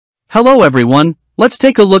Hello everyone, let's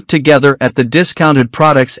take a look together at the discounted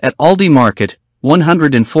products at Aldi Market.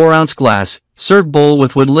 104-ounce glass, serve bowl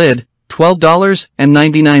with wood lid,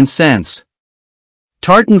 $12.99.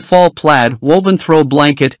 Tartan Fall Plaid Woven Throw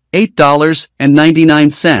Blanket,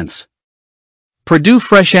 $8.99. Purdue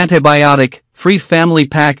Fresh Antibiotic, Free Family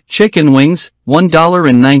Pack Chicken Wings,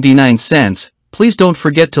 $1.99. Please don't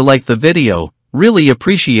forget to like the video, really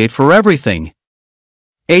appreciate for everything.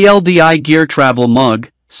 ALDI Gear Travel Mug,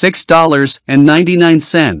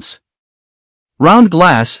 $6.99. Round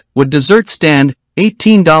Glass, Wood Dessert Stand,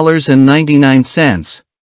 $18.99.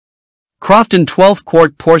 Crofton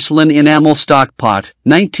 12-quart Porcelain Enamel Stock Pot,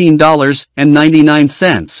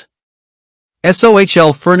 $19.99.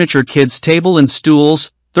 SOHL Furniture Kids Table and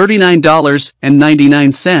Stools,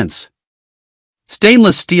 $39.99.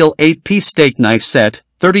 Stainless Steel 8-piece Steak Knife Set,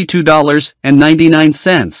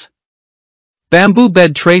 $32.99. Bamboo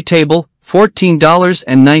Bed Tray Table,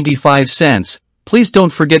 $14.95. Please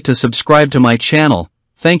don't forget to subscribe to my channel.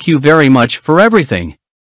 Thank you very much for everything.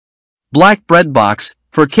 Black Bread Box,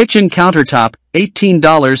 for kitchen countertop,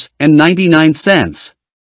 $18.99.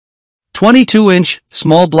 22-inch,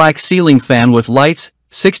 small black ceiling fan with lights,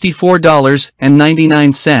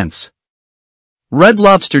 $64.99. Red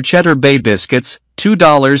Lobster Cheddar Bay Biscuits,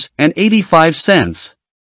 $2.85.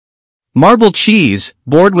 Marble Cheese,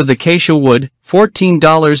 board with acacia wood,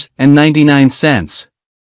 $14.99.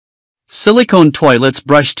 Silicone Toilets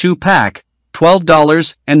Brush 2-pack,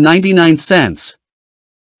 $12.99.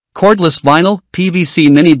 Cordless Vinyl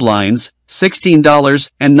PVC Mini Blinds,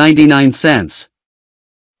 $16.99.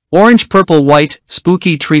 Orange Purple White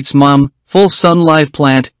Spooky Treats Mum, Full Sun Live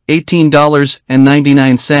Plant,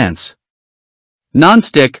 $18.99.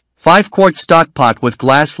 Non-stick, 5-quart stock pot with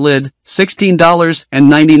glass lid,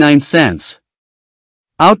 $16.99.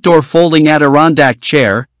 Outdoor Folding Adirondack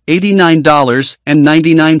Chair,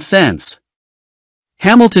 $89.99.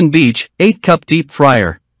 Hamilton Beach 8-cup Deep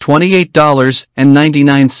Fryer,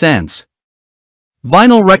 $28.99.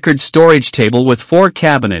 Vinyl Record Storage Table with 4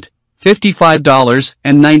 cabinet,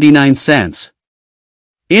 $55.99.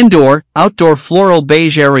 Indoor, Outdoor Floral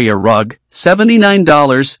Beige Area Rug,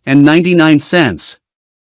 $79.99.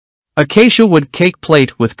 Acacia Wood Cake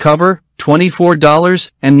Plate with Cover,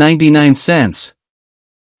 $24.99.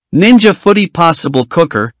 Ninja Footy Possible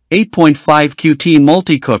Cooker, 8.5 QT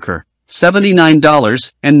Multi-Cooker,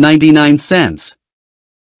 $79.99.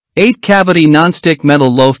 8-cavity nonstick metal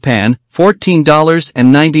loaf pan,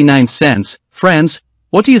 $14.99. Friends,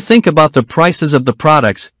 what do you think about the prices of the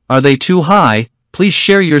products? Are they too high? Please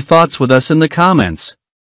share your thoughts with us in the comments.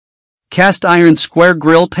 Cast iron square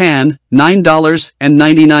grill pan,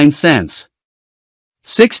 $9.99.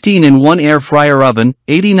 16-in-1 air fryer oven,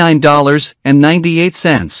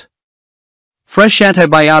 $89.98. Fresh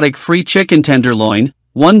antibiotic free chicken tenderloin,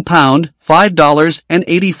 1 pound,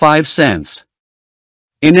 $5.85.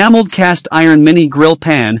 Enameled cast iron mini grill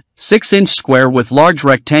pan, 6-inch square with large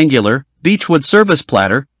rectangular, beechwood service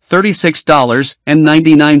platter,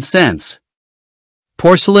 $36.99.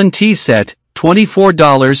 Porcelain tea set,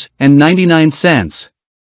 $24.99.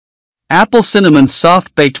 Apple cinnamon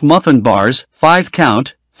soft baked muffin bars, 5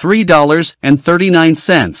 count,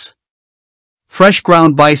 $3.39. Fresh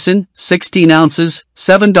ground bison, 16 ounces,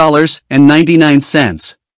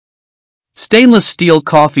 $7.99. Stainless steel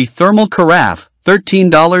coffee thermal carafe,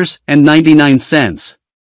 $13.99.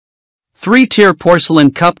 3-tier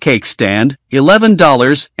porcelain cupcake stand,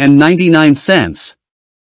 $11.99.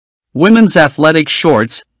 Women's athletic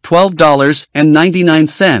shorts,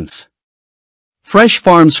 $12.99. Fresh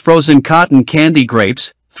Farms frozen cotton candy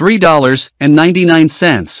grapes,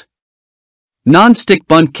 $3.99. Non-stick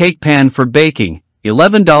bundt cake pan for baking,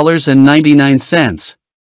 $11.99.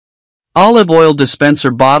 Olive oil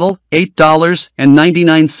dispenser bottle,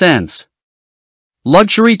 $8.99.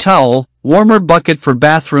 Luxury towel, warmer bucket for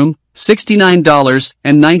bathroom,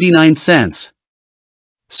 $69.99.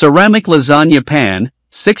 Ceramic lasagna pan,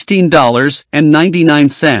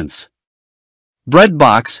 $16.99. Bread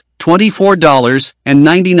box,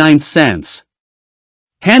 $24.99.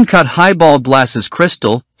 Hand-cut highball glasses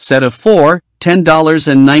crystal, set of 4,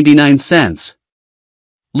 $10.99.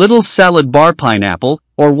 Little salad bar pineapple,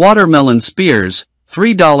 or watermelon spears,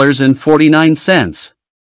 $3.49.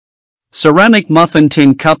 Ceramic muffin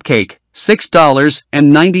tin cupcake,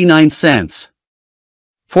 $6.99.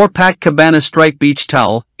 4-pack Cabana Stripe beach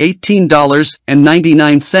towel,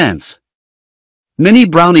 $18.99. Mini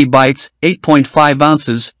brownie bites, 8.5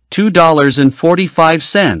 ounces,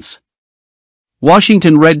 $2.45.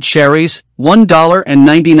 Washington red cherries,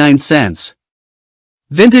 $1.99.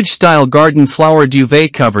 Vintage style garden flower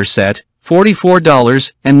duvet cover set,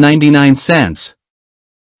 $44.99.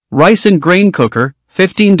 Rice and grain cooker,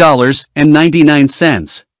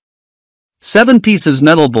 $15.99. 7 pieces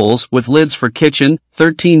metal bowls with lids for kitchen,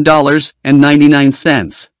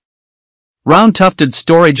 $13.99. Round tufted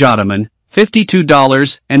storage ottoman,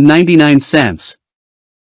 $52.99.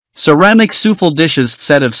 Ceramic souffle dishes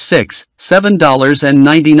set of 6,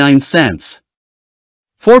 $7.99.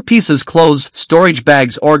 4 pieces clothes storage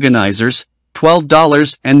bags organizers,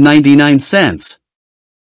 $12.99.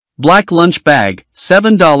 Black lunch bag,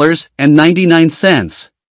 $7.99.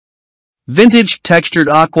 Vintage textured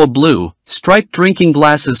aqua blue, striped drinking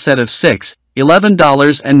glasses set of 6,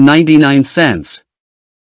 $11.99.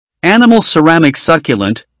 Animal ceramic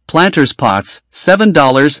succulent, planter's pots,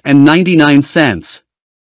 $7.99.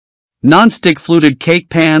 Non-stick fluted cake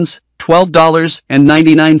pans,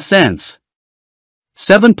 $12.99.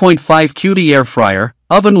 7.5 cutie air fryer,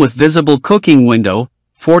 oven with visible cooking window,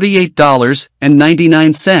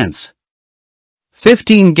 $48.99.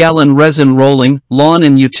 15-gallon resin rolling, lawn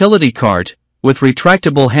and utility cart, with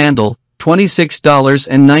retractable handle,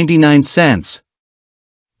 $26.99.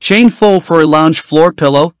 Chain faux fur lounge floor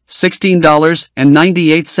pillow,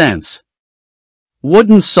 $16.98.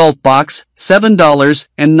 Wooden salt box,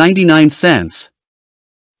 $7.99.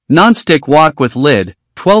 Non-stick wok with lid,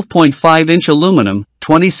 12.5-inch aluminum,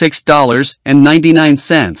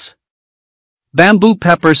 $26.99. Bamboo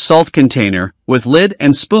pepper salt container, with lid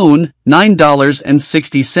and spoon,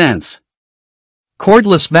 $9.60.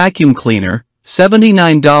 Cordless vacuum cleaner,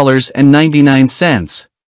 $79.99.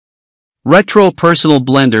 Retro personal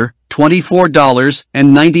blender,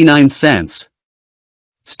 $24.99.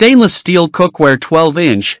 Stainless steel cookware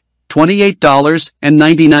 12-inch,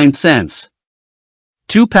 $28.99.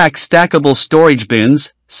 2-pack stackable storage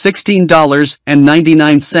bins,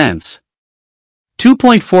 $16.99.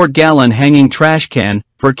 2.4-gallon hanging trash can,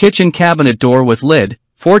 for kitchen cabinet door with lid,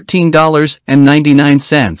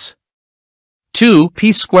 $14.99.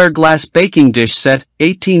 2-piece square glass baking dish set,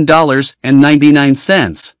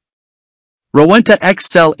 $18.99. Rowenta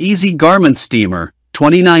XL Easy Garment Steamer,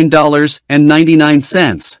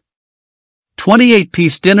 $29.99.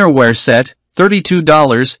 28-piece dinnerware set,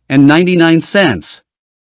 $32.99.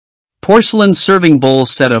 Porcelain serving bowl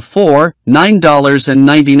set of 4,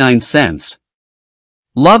 $9.99.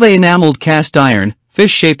 Lava enameled cast iron,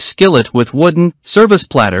 fish-shaped skillet with wooden service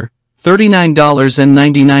platter,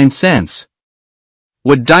 $39.99.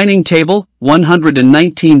 Wood dining table,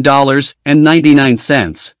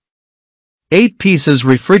 $119.99. 8 pieces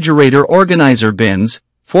refrigerator organizer bins,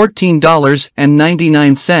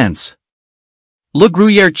 $14.99. Le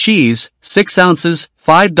Gruyere cheese, 6 ounces,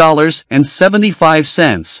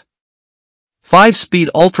 $5.75. 5-speed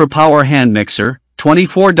ultra power hand mixer,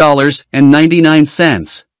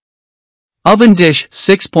 $24.99. Oven dish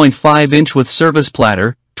 6.5-inch with service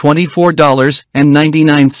platter,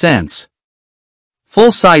 $24.99.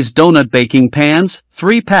 Full-size donut baking pans,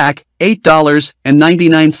 3-pack,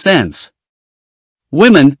 $8.99.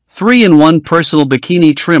 Women, 3-in-1 personal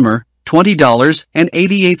bikini trimmer,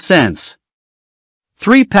 $20.88.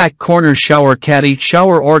 3-pack corner shower caddy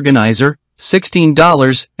shower organizer,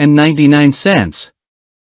 $16.99.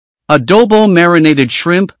 Adobo marinated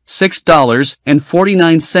shrimp,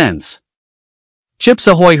 $6.49. Chips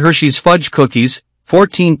Ahoy Hershey's fudge cookies,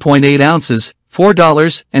 14.8 ounces,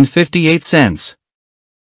 $4.58.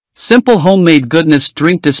 Simple homemade goodness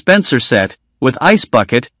drink dispenser set, with ice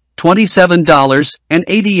bucket,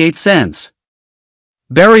 $27.88.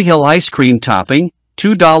 Berry Hill ice cream topping,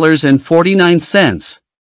 $2.49.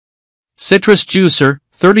 Citrus juicer,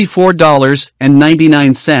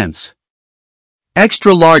 $34.99.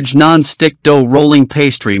 Extra large non-stick dough rolling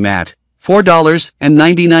pastry mat,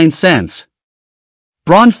 $4.99.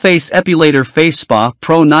 Braun Face Epilator Face Spa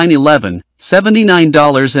Pro 911,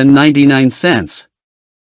 $79.99.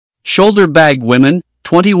 Shoulder bag women,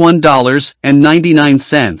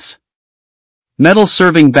 $21.99. Metal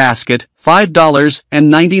serving basket,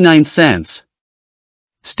 $5.99.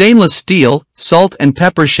 Stainless steel, salt and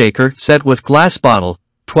pepper shaker set with glass bottle,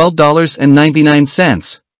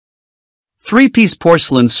 $12.99. 3-piece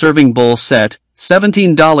porcelain serving bowl set,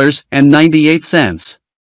 $17.98.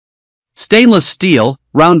 Stainless steel,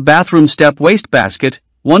 round bathroom step wastebasket,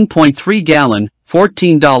 1.3-gallon,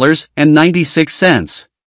 $14.96.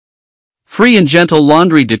 Free and Gentle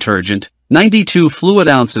laundry detergent, 92 fluid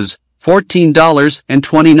ounces,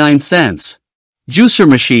 $14.29. Juicer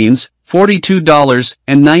machines,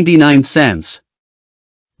 $42.99.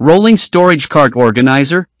 Rolling storage cart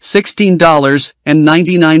organizer,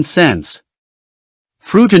 $16.99.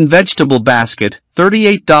 Fruit and vegetable basket,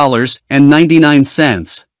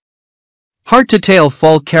 $38.99. Heart to Tail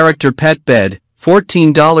fall character pet bed,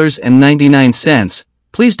 $14.99,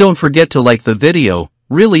 please don't forget to like the video,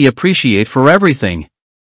 really appreciate for everything.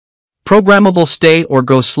 Programmable stay or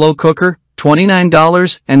go slow cooker,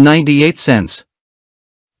 $29.98.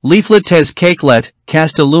 Leaflet Tez Cakelet,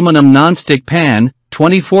 cast aluminum non-stick pan,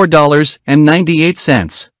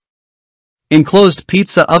 $24.98. Enclosed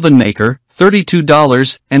pizza oven maker,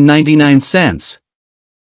 $32.99.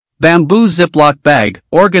 Bamboo Ziploc bag,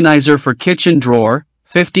 organizer for kitchen drawer,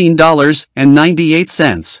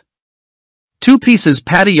 $15.98. 2 pieces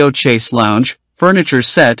patio chase lounge, furniture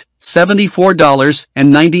set,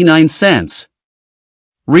 $74.99.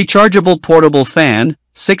 Rechargeable portable fan,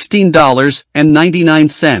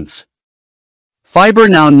 $16.99. Fiber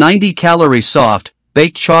Now 90 calorie soft,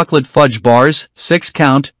 baked chocolate fudge bars, 6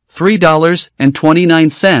 count,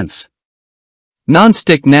 $3.29.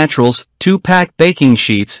 Non-stick naturals, 2-pack baking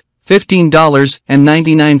sheets,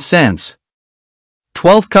 $15.99.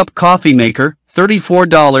 12-cup coffee maker,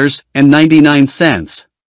 $34.99.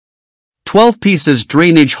 12 pieces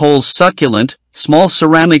drainage holes succulent, small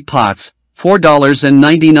ceramic pots,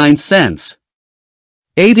 $4.99.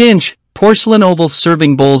 8-inch, porcelain oval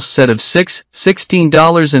serving bowls set of 6,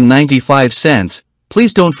 $16.95.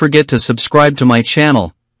 Please don't forget to subscribe to my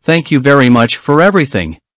channel. Thank you very much for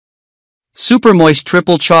everything. Super Moist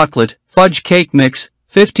Triple Chocolate, Fudge Cake Mix,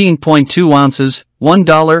 15.2 ounces,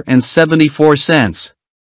 $1.74.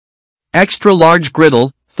 Extra Large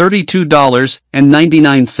Griddle,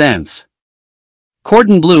 $32.99.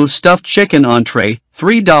 Cordon Bleu Stuffed Chicken Entree,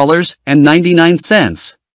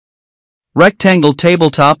 $3.99. Rectangle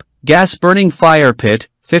Tabletop, Gas Burning Fire Pit,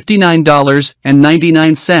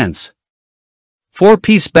 $59.99.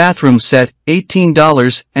 4-piece bathroom set,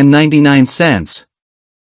 $18.99.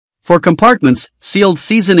 For compartments, sealed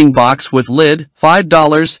seasoning box with lid,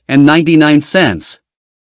 $5.99.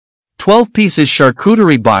 12 pieces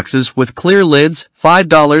charcuterie boxes with clear lids,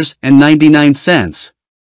 $5.99.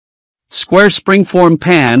 Square springform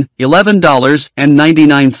pan,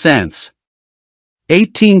 $11.99.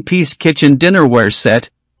 18-piece kitchen dinnerware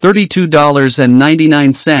set,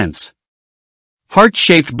 $32.99.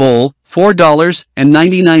 Heart-shaped bowl,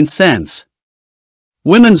 $4.99.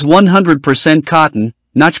 Women's 100% cotton,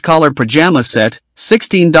 notch collar pajama set,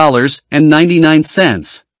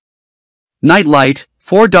 $16.99. Nightlight,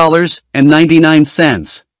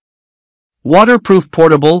 $4.99. Waterproof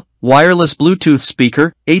portable, wireless Bluetooth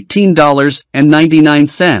speaker,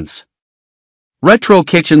 $18.99. Retro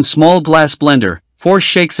kitchen small glass blender, 4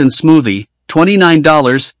 shakes and smoothie,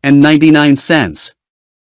 $29.99.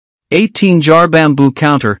 18-jar bamboo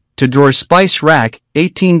counter, to drawer spice rack,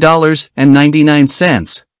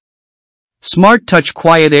 $18.99. Smart Touch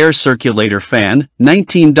Quiet Air Circulator Fan,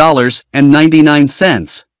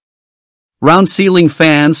 $19.99. Round ceiling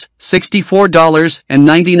fans,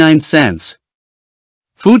 $64.99.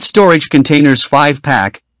 Food storage containers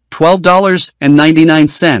 5-pack,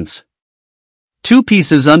 $12.99. 2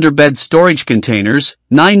 pieces underbed storage containers,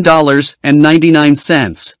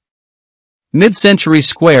 $9.99. Mid-century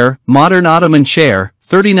square, modern ottoman chair,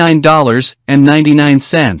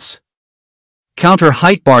 $39.99. Counter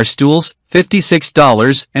height bar stools,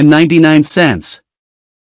 $56.99.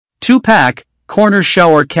 2-pack, corner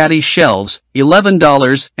shower caddy shelves,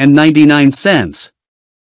 $11.99.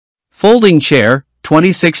 Folding chair,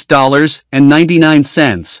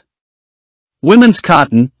 $26.99. Women's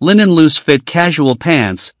cotton, linen loose fit casual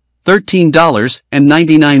pants,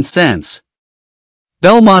 $13.99.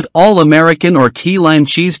 Belmont All-American or Key Lime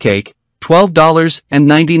Cheesecake,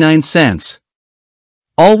 $12.99.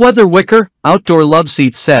 All-weather wicker, outdoor love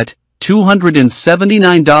seat set,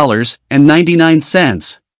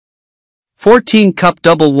 $279.99. 14-cup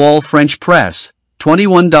double wall French press,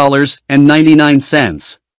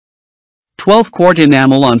 $21.99. 12-quart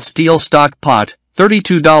enamel on steel stock pot,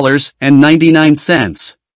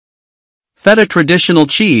 $32.99. Feta traditional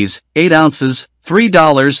cheese, 8 ounces,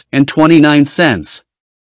 $3.29.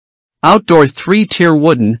 Outdoor 3-tier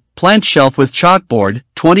wooden, plant shelf with chalkboard,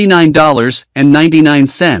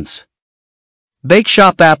 $29.99. Bake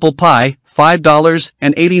Shop apple pie,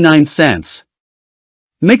 $5.89.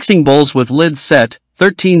 Mixing bowls with lid set,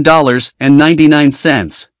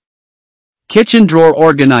 $13.99. Kitchen drawer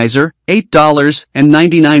organizer,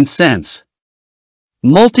 $8.99.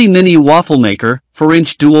 Multi-mini waffle maker,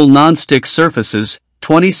 4-inch dual non-stick surfaces,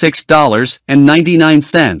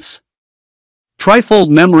 $26.99. Trifold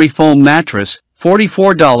memory foam mattress,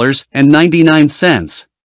 $44.99.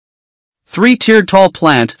 3-tier tall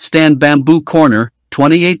plant stand bamboo corner,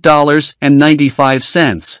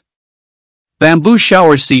 $28.95. Bamboo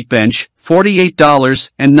shower seat bench,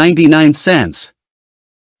 $48.99.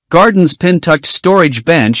 Gardens pin tucked storage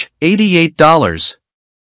bench, $88.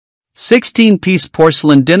 16-piece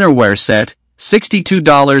porcelain dinnerware set,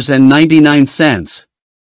 $62.99.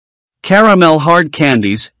 Caramel hard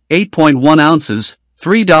candies, 8.1 ounces,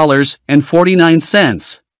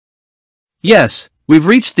 $3.49. Yes, we've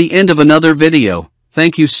reached the end of another video.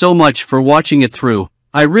 Thank you so much for watching it through.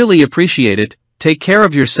 I really appreciate it. Take care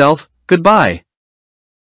of yourself. Goodbye.